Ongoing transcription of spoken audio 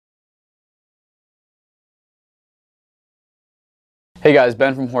Hey guys,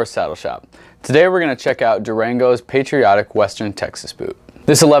 Ben from Horse Saddle Shop. Today we're going to check out Durango's Patriotic Western Texas boot.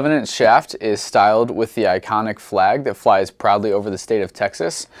 This 11-inch shaft is styled with the iconic flag that flies proudly over the state of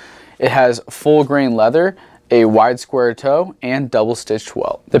Texas. It has full grain leather, a wide square toe, and double stitched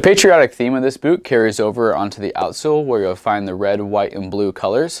welt. The patriotic theme of this boot carries over onto the outsole, where you'll find the red, white, and blue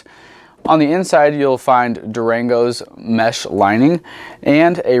colors. On the inside you'll find Durango's mesh lining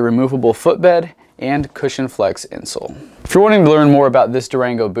and a removable footbed and cushion flex insole. If you're wanting to learn more about this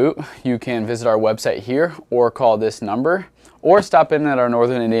Durango boot, you can visit our website here or call this number or stop in at our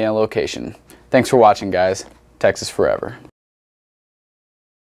Northern Indiana location. Thanks for watching, guys. Texas forever.